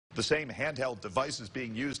The same handheld devices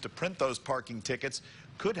being used to print those parking tickets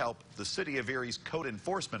could help the City of Erie's Code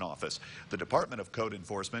Enforcement Office. The Department of Code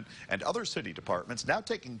Enforcement and other city departments now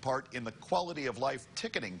taking part in the Quality of Life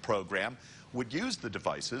ticketing program would use the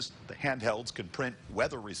devices. The handhelds can print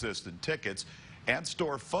weather-resistant tickets and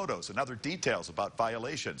store photos and other details about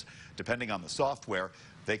violations. Depending on the software,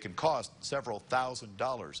 they can cost several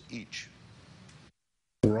 $1,000s each.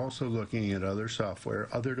 We're also looking at other software.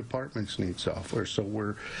 Other departments need software, so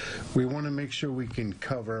we want to make sure we can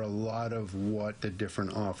cover a lot of what the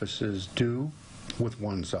different offices do with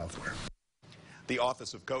one software. The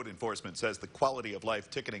Office of Code Enforcement says the Quality of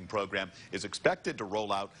Life ticketing program is expected to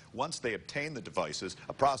roll out once they obtain the devices,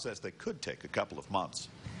 a process that could take a couple of months.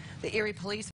 The Erie Police